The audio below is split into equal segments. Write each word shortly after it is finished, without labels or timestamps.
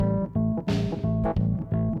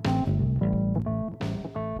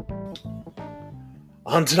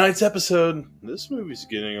On tonight's episode, this movie's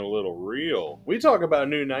getting a little real. We talk about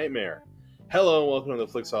New Nightmare. Hello and welcome to the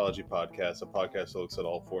Flixology Podcast, a podcast that looks at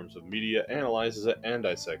all forms of media, analyzes it, and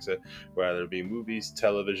dissects it, whether it be movies,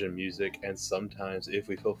 television, music, and sometimes, if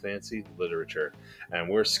we feel fancy, literature. And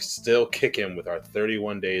we're still kicking with our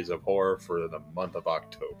 31 days of horror for the month of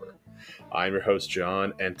October. I'm your host,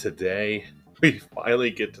 John, and today we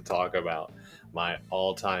finally get to talk about my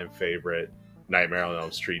all-time favorite Nightmare on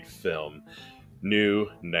Elm Street film, New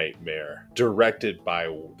Nightmare, directed by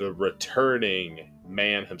the returning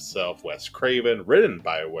man himself, Wes Craven, written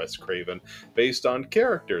by Wes Craven, based on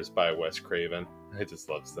characters by Wes Craven. I just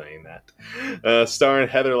love saying that. Starring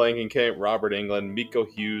Heather Langenkamp, Robert Englund, Miko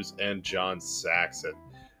Hughes, and John Saxon.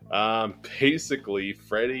 Basically,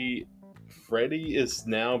 Freddy is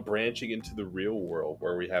now branching into the real world,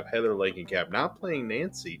 where we have Heather Langenkamp not playing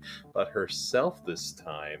Nancy, but herself this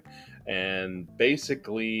time. And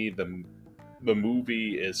basically, the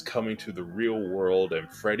movie is coming to the real world, and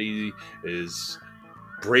Freddy is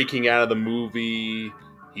breaking out of the movie.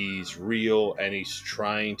 He's real, and he's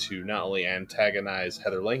trying to not only antagonize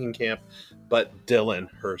Heather Langenkamp, but Dylan,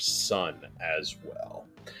 her son, as well.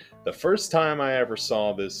 The first time I ever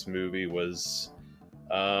saw this movie was,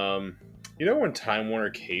 when Time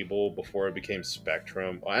Warner Cable, before it became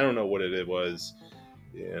Spectrum, I don't know what it was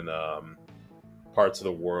in parts of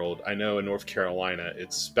the world. I know in North Carolina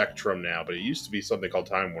it's Spectrum now, but it used to be something called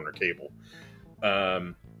Time Warner Cable.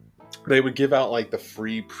 They would give out like the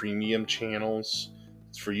free premium channels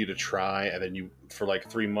for you to try, and then for like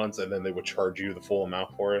 3 months, and then they would charge you the full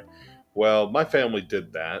amount for it. Well, my family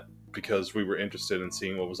did that because we were interested in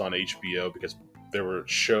seeing what was on HBO, because there were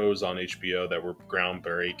shows on HBO that were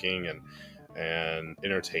groundbreaking and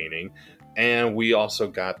entertaining. And we also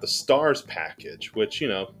got the Stars package, which,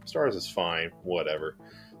 Stars is fine, whatever.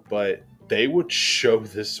 But they would show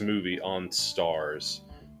this movie on Stars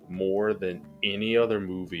more than any other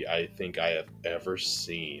movie I think I have ever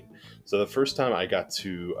seen. So the first time I got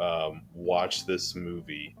to watch this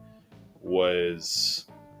movie was,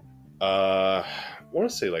 I want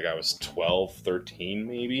to say like I was 12, 13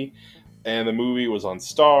 maybe. And the movie was on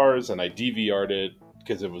Stars, and I DVR'd it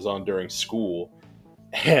because it was on during school.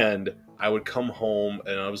 And I would come home,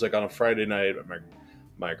 and I was like on a Friday night,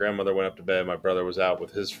 my grandmother went up to bed, my brother was out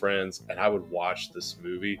with his friends, and I would watch this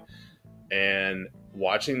movie. And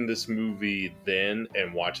watching this movie then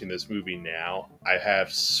and watching this movie now, I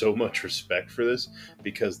have so much respect for this,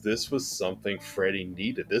 because this was something Freddy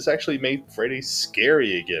needed. This actually made Freddy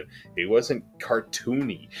scary again. He wasn't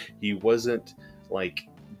cartoony. He wasn't like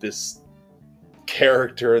this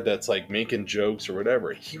character that's like making jokes or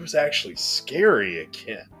whatever. He was actually scary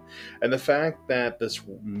again. And the fact that this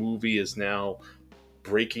movie is now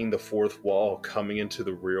breaking the fourth wall, coming into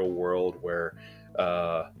the real world, where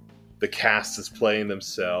the cast is playing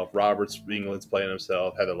themselves, Robert Englund's playing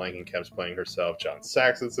himself, Heather Langenkamp's playing herself, John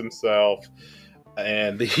Saxon's himself,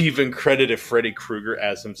 and they even credited Freddy Krueger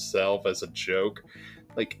as himself as a joke.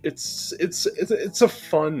 Like, it's a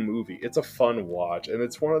fun movie. It's a fun watch, and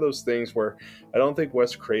it's one of those things where I don't think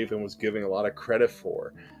Wes Craven was giving a lot of credit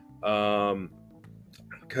for,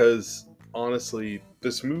 because honestly,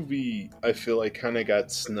 this movie, I feel like, kind of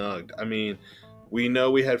got snugged. I mean, we know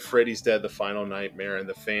we had Freddy's Dead: The Final Nightmare, and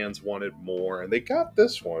the fans wanted more, and they got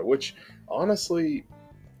this one, which honestly,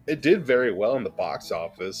 it did very well in the box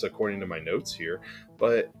office according to my notes here,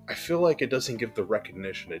 but I feel like it doesn't give the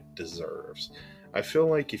recognition it deserves. I feel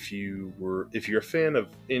like if you're a fan of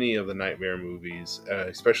any of the Nightmare movies,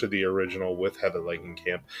 especially the original with Heather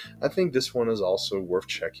Langenkamp, I think this one is also worth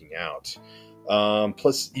checking out.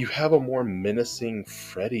 Plus, you have a more menacing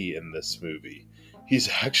Freddy in this movie. He's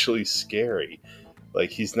actually scary. Like,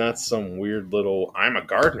 he's not some weird little, I'm a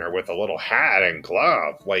gardener with a little hat and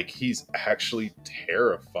glove. Like, he's actually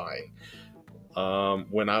terrifying.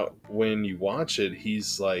 When you watch it,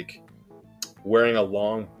 he's like wearing a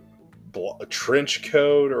long trench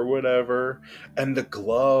coat or whatever, and the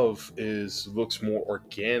glove looks more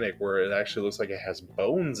organic, where it actually looks like it has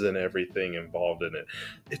bones and everything involved in it.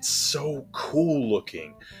 It's so cool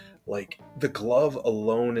looking. Like, the glove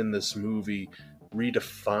alone in this movie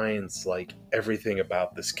redefines like everything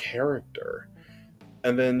about this character.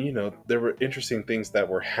 And then, there were interesting things that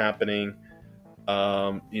were happening.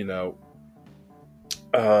 I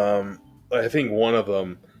think one of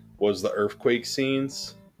them was the earthquake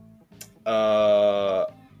scenes.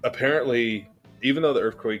 Apparently, even though the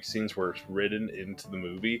earthquake scenes were written into the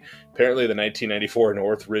movie, apparently the 1994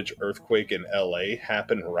 Northridge earthquake in LA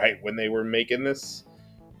happened right when they were making this,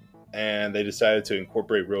 and they decided to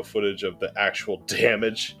incorporate real footage of the actual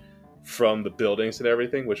damage from the buildings and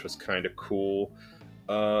everything, which was kind of cool.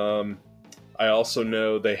 I also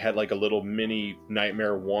know they had like a little mini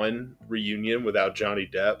Nightmare 1 reunion without Johnny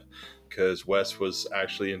Depp because Wes was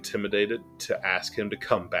actually intimidated to ask him to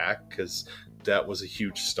come back because Depp was a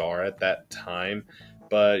huge star at that time.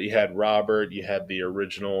 But you had Robert, you had the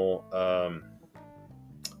original. I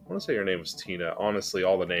want to say her name was Tina. Honestly,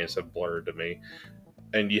 all the names have blurred to me.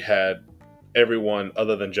 And you had everyone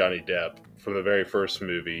other than Johnny Depp from the very first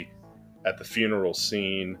movie at the funeral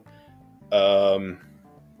scene. Um,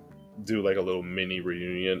 do like a little mini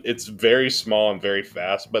reunion. It's very small and very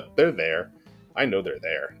fast, but they're there. I know they're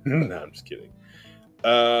there. No, I'm just kidding.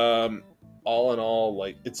 All in all,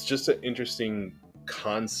 like it's just an interesting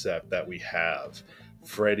concept that we have.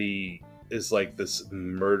 Freddy is like this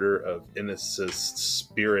murder of innocence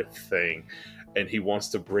spirit thing, and he wants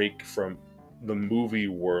to break from the movie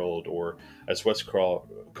world, or as Wes called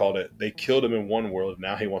it, they killed him in one world.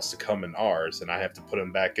 Now he wants to come in ours, and I have to put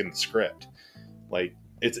him back in the script. Like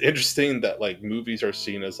it's interesting that like movies are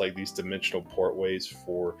seen as like these dimensional portways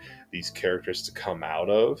for these characters to come out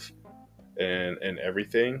of and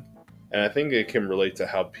everything. And I think it can relate to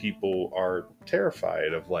how people are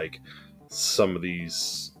terrified of like some of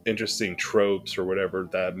these interesting tropes or whatever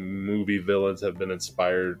that movie villains have been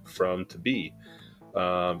inspired from to be.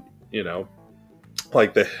 You know,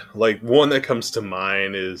 like one that comes to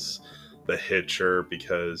mind is the Hitcher,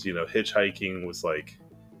 because you know hitchhiking was like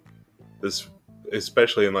this,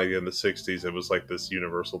 especially in the 60s, it was like this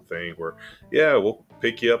universal thing where yeah, we'll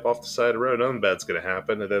pick you up off the side of the road, nothing bad's gonna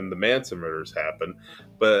happen, and then the Manson murders happen.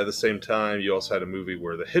 But at the same time, you also had a movie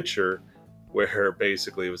where the Hitcher, where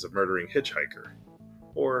basically it was a murdering hitchhiker,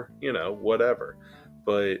 or you know whatever.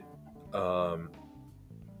 But um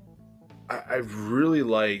I really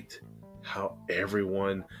liked how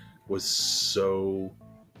everyone was so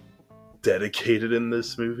dedicated in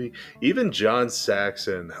this movie. Even John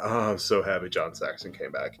Saxon. Oh, I'm so happy John Saxon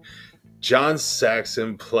came back. John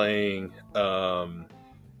Saxon playing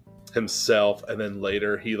himself, and then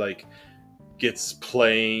later he like gets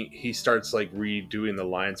playing. He starts like redoing the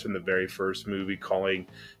lines from the very first movie, calling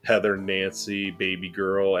Heather Nancy baby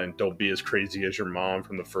girl and don't be as crazy as your mom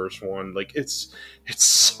from the first one. Like it's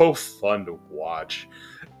so fun to watch.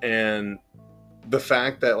 And the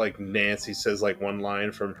fact that like Nancy says like one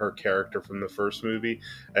line from her character from the first movie,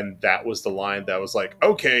 and that was the line that was like,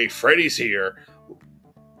 okay, Freddy's here.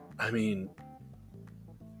 I mean,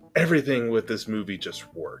 everything with this movie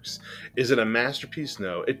just works. Is it a masterpiece?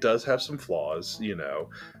 No, it does have some flaws.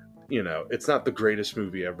 It's not the greatest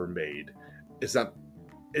movie ever made. It's not.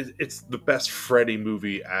 It's the best Freddy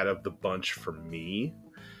movie out of the bunch for me,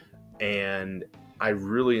 and I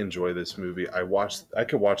really enjoy this movie. I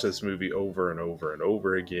could watch this movie over and over and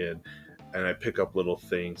over again, and I pick up little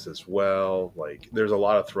things as well. Like there's a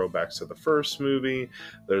lot of throwbacks to the first movie.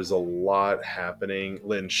 There's a lot happening.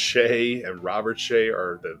 Lynn Shay and Robert Shay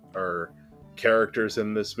are characters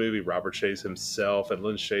in this movie. Robert Shay's himself, and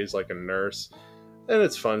Lynn Shay's like a nurse, and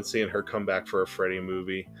it's fun seeing her come back for a Freddy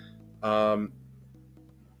movie.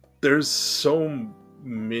 There's so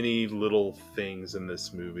many little things in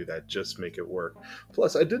this movie that just make it work.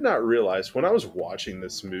 Plus, I did not realize when I was watching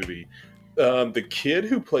this movie, the kid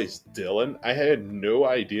who plays Dylan, I had no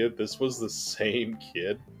idea this was the same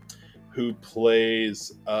kid who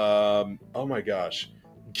plays, oh my gosh,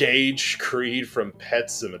 Gage Creed from Pet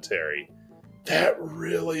Sematary. That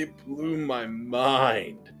really blew my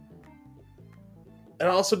mind. And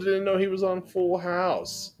I also didn't know he was on Full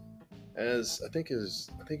House. As I think it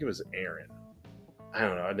was Aaron. I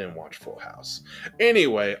don't know. I didn't watch Full House.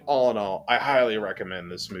 Anyway, all in all, I highly recommend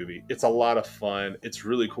this movie. It's a lot of fun. It's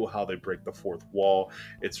really cool how they break the fourth wall.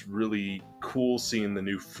 It's really cool seeing the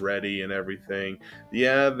new Freddy and everything.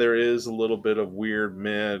 Yeah, there is a little bit of weird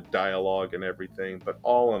meh dialogue and everything, but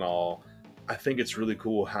all in all, I think it's really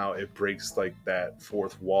cool how it breaks like that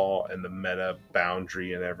fourth wall and the meta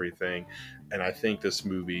boundary and everything. And I think this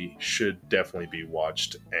movie should definitely be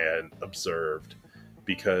watched and observed,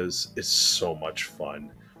 because it's so much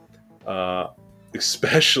fun.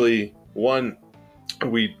 Especially one,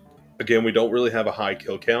 we don't really have a high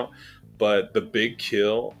kill count, but the big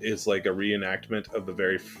kill is like a reenactment of the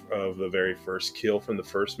very first kill from the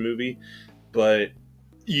first movie. But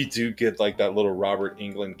you do get like that little Robert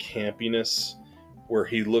Englund campiness where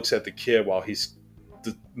he looks at the kid while he's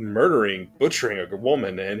butchering a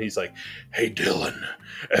woman, and he's like, hey Dylan,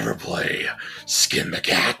 ever play Skin the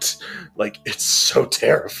Cat? Like, it's so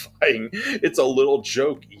terrifying. It's a little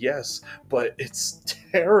joke, yes, but it's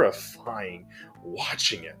terrifying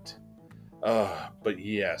watching it. But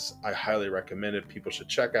yes, I highly recommend it. People should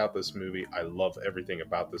check out this movie. I love everything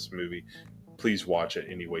about this movie. please watch it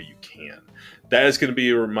any way you can. That is going to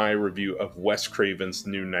be my review of Wes Craven's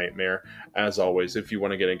New Nightmare. As always, if you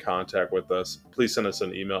want to get in contact with us, please send us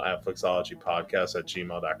an email at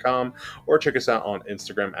flixologypodcast@gmail.com or check us out on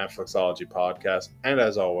Instagram at flixologypodcast. And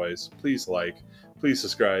as always, please please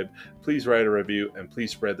subscribe, please write a review, and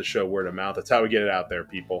please spread the show word of mouth. That's how we get it out there,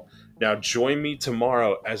 people. Now join me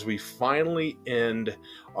tomorrow as we finally end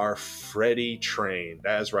our Freddy train.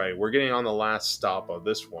 That's right, we're getting on the last stop of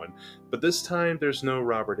this one. But this time, there's no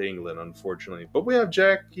Robert Englund, unfortunately. But we have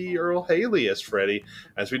Jackie Earle Haley as Freddy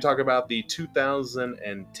as we talk about the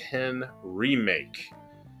 2010 remake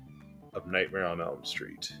of Nightmare on Elm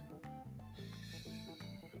Street.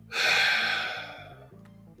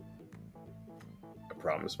 I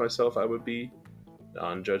promised myself I would be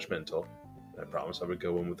non-judgmental. I promised I would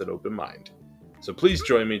go in with an open mind. So please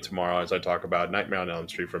join me tomorrow as I talk about Nightmare on Elm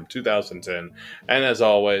Street from 2010. And as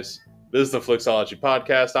always, this is the Flixology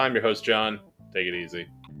Podcast. I'm your host, John. Take it easy.